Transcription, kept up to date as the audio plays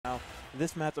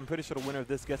this match, I'm pretty sure the winner of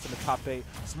this gets in the top 8.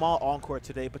 Small encore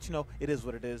today, but you know, it is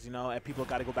what it is, you know, and people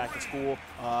got to go back to school.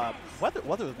 Weather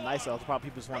was nice out, probably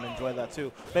people just want to enjoy that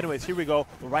too. But anyways, here we go.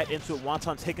 We're right into it.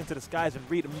 Wonton taken to the skies, and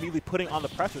Reed immediately putting on the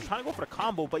pressure, trying to go for the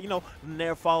combo, but you know,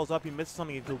 Nair follows up, he misses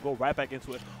something, he'll go right back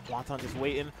into it. Wonton just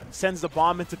waiting, sends the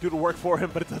bomb in to do the work for him,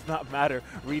 but it does not matter.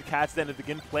 Reed catches then to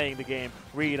begin playing the game.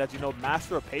 Reed, as you know,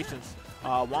 master of patience.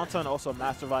 Wonton also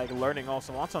master of like learning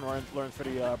also. Wonton learns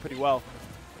pretty well.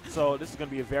 So this is going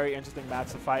to be a very interesting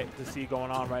match to see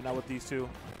going on right now with these two.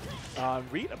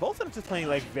 Reed, both of them just playing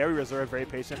like very reserved, very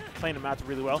patient, playing the match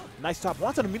really well. Nice job.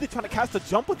 Wonton immediately trying to cast a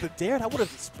jump with the dare. That would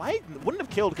have spiked, wouldn't have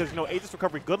killed because, you know, Aegis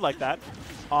recovery good like that.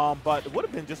 But it would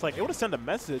have been just like, it would have sent a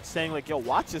message saying like, yo,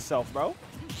 watch yourself, bro.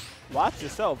 Watch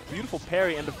yourself. Beautiful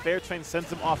parry, and the fair train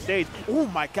sends him off stage. Oh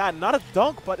my god, not a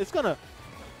dunk, but it's gonna...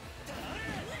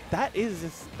 That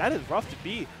is rough to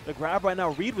beat. The grab right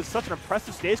now, Reed with such an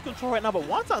impressive stage control right now, but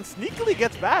Wonton sneakily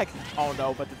gets back. Oh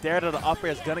no, but the dare to the up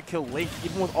air is gonna kill Link.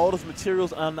 Even with all those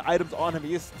materials and the items on him,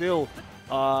 he is still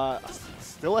a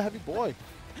heavy boy.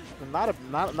 Not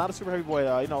a super heavy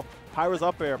boy. You know, Pyro's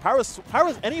up air.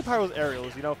 Any Pyro's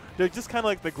aerials, you know, they're just kind of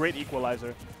like the great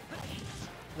equalizer.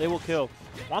 They will kill.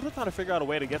 Wonton trying to figure out a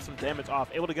way to get some damage off.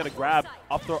 Able to get a grab,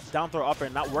 up throw, down throw, up air,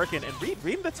 not working. And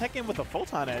Reed the tech in with a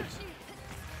photon edge.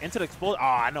 Into the explosion. Oh,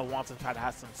 I know Wonton tried to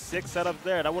have some sick setups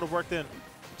there. That would have worked in.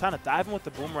 Trying to dive in with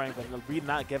the boomerang, but Reed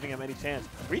not giving him any chance.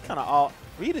 Reed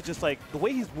is just like, the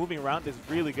way he's moving around is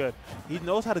really good. He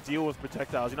knows how to deal with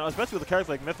projectiles, you know, especially with a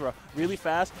character like Mythra. Really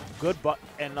fast, good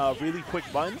and really quick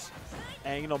buttons.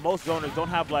 And, you know, most zoners don't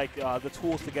have, like, the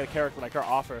tools to get a character like her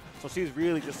offer. So she's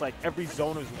really just, like, every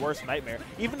zoner's worst nightmare.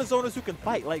 Even the zoners who can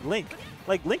fight, like Link.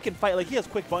 Like, Link can fight. Like, he has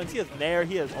quick buttons. He has Nair.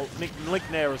 He has Link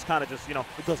Nair is kind of just, you know,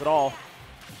 it does it all.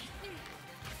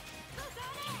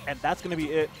 And that's going to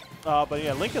be it. But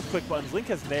yeah, Link has quick buttons. Link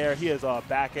has Nair. He has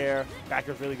back air. Back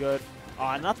air is really good.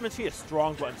 Not to mention he has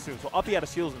strong buttons too. So up he had a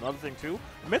shield is another thing too.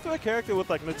 Mythra a character with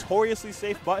like notoriously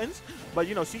safe buttons, but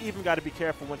you know she even got to be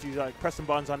careful when she's like pressing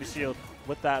buttons on the shield.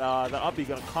 With that, the up B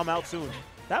gonna come out soon.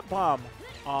 That bomb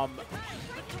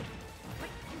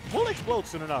will explode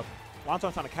soon enough.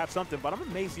 Wonton trying to catch something, but I'm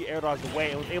amazed he air dodged away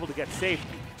and was able to get safe.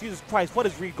 Jesus Christ, what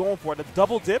is Reed going for? The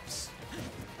double dips.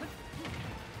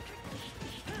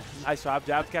 Nice job,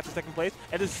 jab to catch the second place.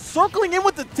 And is circling in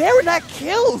with the dare, and that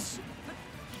kills!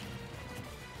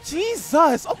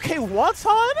 Jesus! Okay,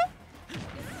 Wonton?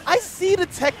 I see the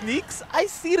techniques, I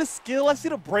see the skill, I see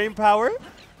the brain power.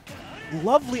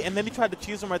 Lovely, and then he tried to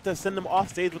cheese him right there, send him off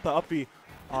stage with the up B.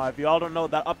 If you all don't know,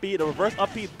 that up B, the reverse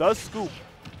up B does scoop.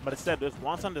 But instead, there's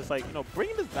Wonton just like, you know,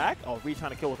 bringing this back. Oh, Reed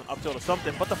trying to kill with an up tilt or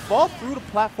something. But the fall through the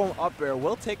platform up air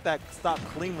will take that stop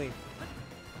cleanly.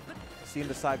 Seeing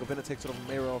the side, Govinda takes it over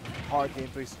Mero. Hard game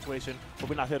 3 situation, but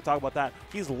we're not here to talk about that.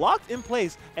 He's locked in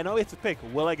place, and now he has to pick,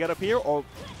 will I get up here or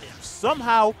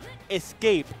somehow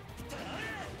escape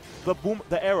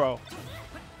the arrow?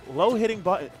 Low hitting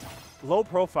button, low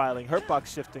profiling, hurtbox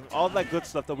shifting, all that good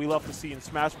stuff that we love to see in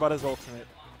Smash Bros. Ultimate.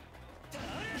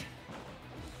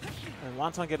 And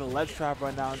Wonton getting a ledge trap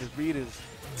right now, and his Reed is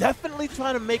definitely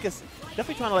trying to make us,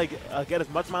 like get as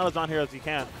much mileage on here as he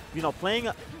can. You know, playing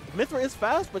Mythra is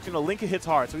fast, but you know Link hits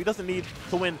hard, so he doesn't need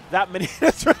to win that many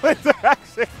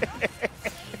interactions.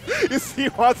 You see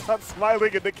Wonton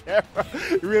smiling in the camera,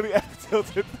 really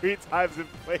tilted 3 times in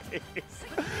place.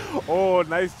 Oh,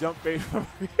 nice jump bait from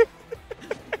me.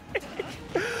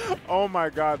 Oh my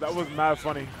god, that was mad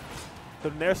funny.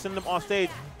 The Nair sending him off stage.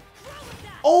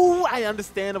 Oh, I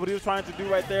understand what he was trying to do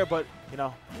right there, but you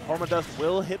know, Hormadust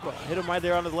will hit him right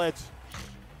there on his ledge.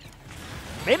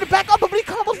 Made it back up, but he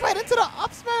combos right into the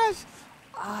up smash.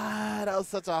 Ah, that was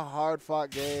such a hard-fought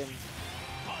game.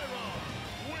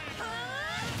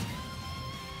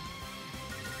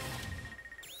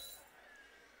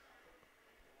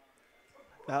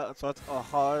 That's such a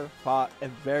hard-fought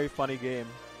and very funny game.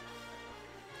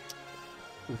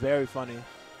 Very funny.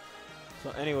 So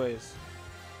anyways,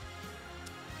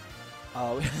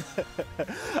 I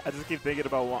just keep thinking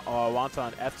about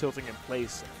Wonton F-tilting in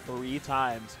place 3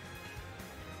 times.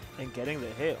 And getting the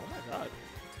hit. Oh my god.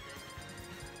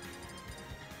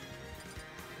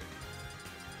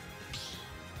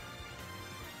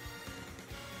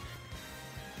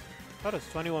 Oh, there's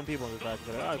 21 people in this match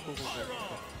today. Alright, cool.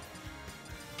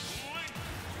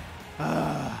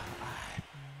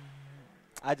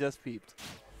 I just peeped.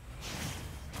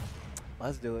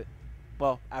 Let's do it.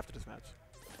 Well, after this match.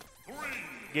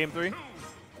 Game 3.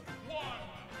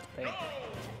 Bam.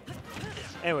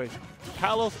 Anyways,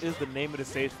 Kalos is the name of the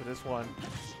stage for this one,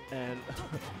 and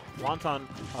Wonton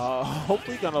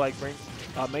hopefully gonna like bring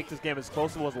make this game as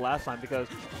close as it was last time, because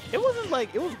it wasn't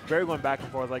like, it was very going back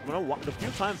and forth. Like, the few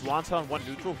times Wonton won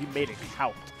neutral, he made it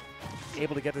count.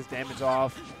 Able to get this damage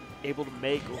off, able to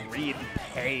make Reed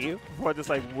pay for just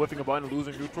like whiffing a button and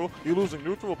losing neutral. You're losing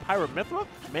neutral with Pyra Mithra?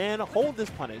 Man, hold this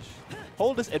punish.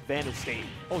 Hold this advantage state.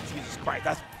 Oh, Jesus Christ.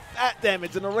 That's that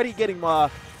damage, and already getting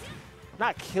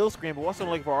not kill screen, but also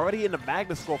like we're already in the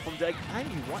Magnus score from like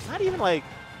 91, not even like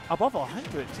above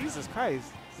 100. Jesus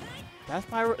Christ. That's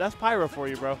Pyra for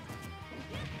you, bro.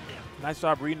 Nice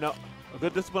job, Reed. No, a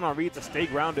good discipline on Reed to stay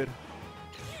grounded.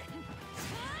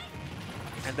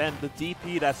 And then the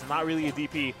DP that's not really a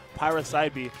DP, Pyra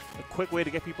side B. A quick way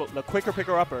to get people, the quicker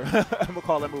picker-upper. I'm going to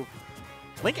call that move.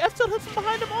 Link F still hits from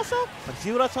behind him also. But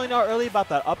see what I was telling you earlier about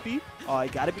that up B? Oh, you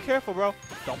got to be careful, bro.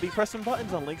 Don't be pressing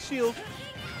buttons on Link's shield.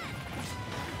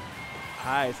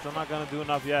 All right, still not going to do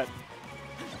enough yet.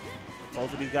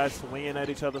 Both of these guys swinging at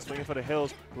each other, swinging for the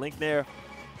hills. Link there.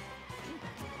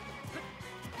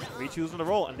 Re-choosing the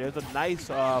roll, and there's a nice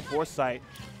foresight.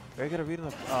 Very good at reading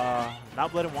the,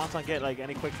 not letting Wonton get like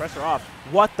any quick pressure off.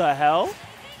 What the hell?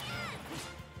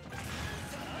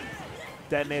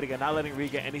 Detonate again, not letting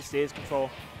Reed get any stage control.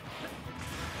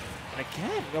 And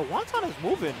again, yo, Wonton is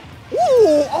moving.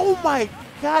 Ooh, oh my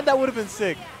God, that would have been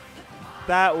sick.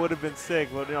 That would have been sick.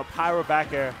 But you know, Pyra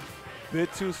back air,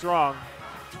 bit too strong.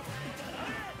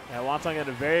 And Wonton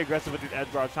getting very aggressive with these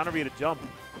edge guards, trying to read a jump.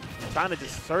 Trying to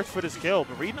just search for this kill,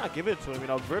 but Reed not giving it to him. You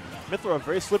know, Mithra, a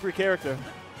very slippery character.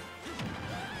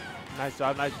 Nice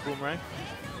job, nice boomerang.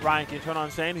 Ryan, can you turn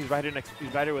on Shane? He's right here next.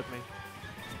 He's right here with me.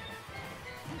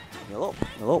 Hello,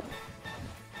 hello.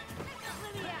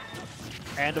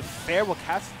 And the fair will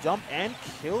cast jump and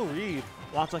kill Reed.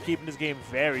 Wonton keeping this game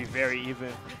very, very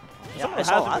even. Yeah, I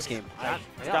saw last game. I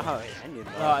forgot how it ended.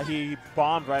 He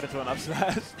bombed right into an up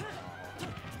smash.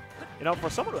 You know, for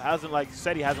someone who hasn't like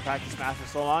said he hasn't practiced Smash for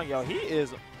so long, yo, he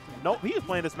is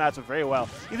playing this matchup very well.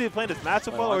 Either he's playing this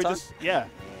matchup well, or he just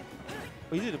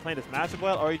he's either playing this matchup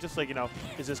well, or he just like, you know,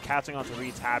 is just catching on to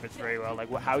Reed's habits very well,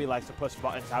 like how he likes to push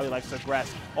buttons, how he likes to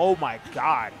aggress. Oh my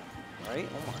God! Right?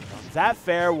 Oh my God! That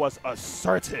fair was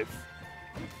assertive.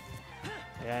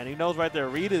 Yeah, and he knows right there.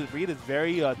 Reed is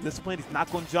very disciplined. He's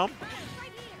not going to jump.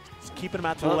 Just keeping him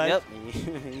at the leg. Yep.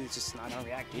 He's just not going to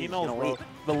react. He knows, bro.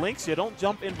 The Lynx, you don't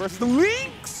jump in versus the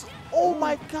Lynx. Oh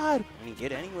my God! And he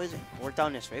did anyways. It worked out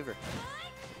in his favor.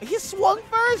 He swung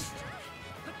first.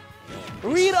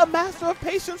 Reed, a master of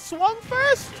patience, swung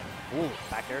first. Ooh,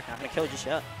 back there, not gonna kill just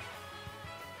yet.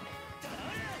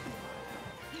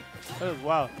 That was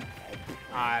wild.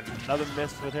 Another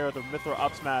miss with here with the Mithra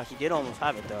up smash. He did almost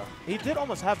have it though. He did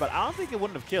almost have it, but I don't think it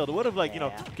wouldn't have killed. It would have like, you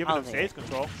know, given him stage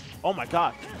control. Oh my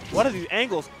God. What are these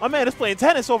angles? My man is playing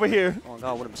tennis over here. Oh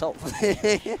God, with himself.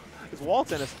 It's wall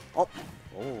tennis. Oh,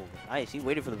 nice. He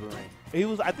waited for the boomerang.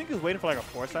 I think he was waiting for like a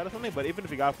foresight or something, but even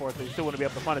if he got foresight, he still wouldn't be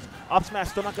able to punish. Up smash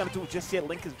still not going to do it just yet.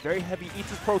 Link is very heavy, eats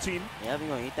his protein. Yeah, he's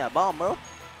going to eat that bomb, bro.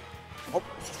 Oh,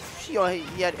 he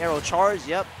had arrow charge,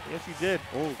 yep. Yes, he did.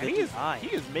 Oh, and he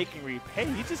is making Reed pay.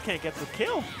 He just can't get the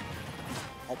kill.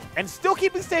 Oh, and still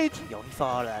keeping stage. Yo, he fell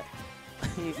out of that.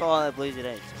 He fell out of that blazing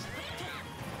edge.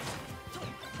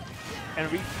 And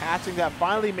Reed catching that,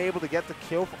 finally able to get the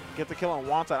kill on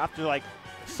Wonton after like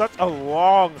such a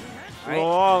long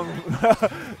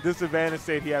disadvantage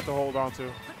state he had to hold on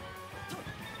to.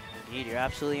 Indeed, you're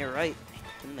absolutely right.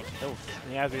 Getting the kill.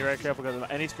 And he has to be very careful because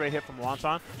any straight hit from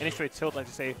Wonton, any straight tilt, like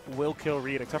you say, will kill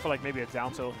Reed, except for like maybe a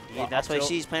down tilt. Yeah, that's why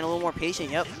she's playing a little more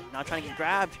patient. Yep, not trying to get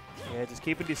grabbed. Yeah, just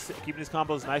keeping these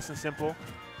combos nice and simple.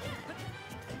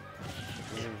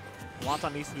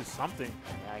 Wonton needs to do something.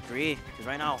 Yeah, I agree. Because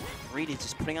right now, Reed is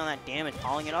just putting on that damage,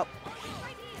 calling it up.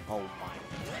 Oh my.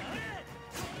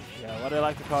 Yeah, what I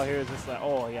like to call here is just like,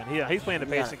 oh yeah, he's playing the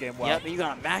patient game well. Yeah, but you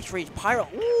got a max range Pyro.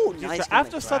 Ooh, nice.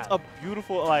 After such a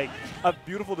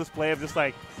beautiful display of just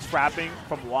like trapping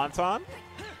from Wonton,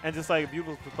 and just like a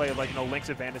beautiful display of like, you know, Link's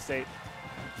advantage state,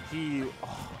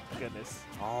 oh goodness.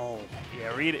 Oh.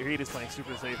 Yeah, Reed is playing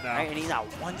super safe now. Right, and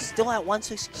he's still at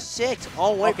 166.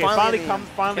 Oh wait, okay, finally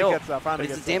gets up. But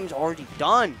the damage already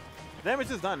done. The damage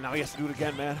is done. Now he has to do it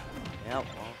again, man. Yep.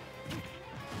 Well.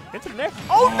 Into the net.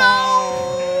 Oh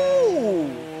no!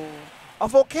 A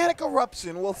volcanic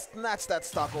eruption will snatch that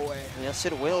stock away. Yes,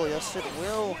 it will. Yes, it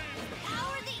will.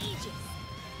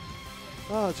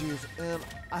 Oh, jeez. And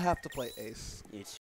I have to play Ace.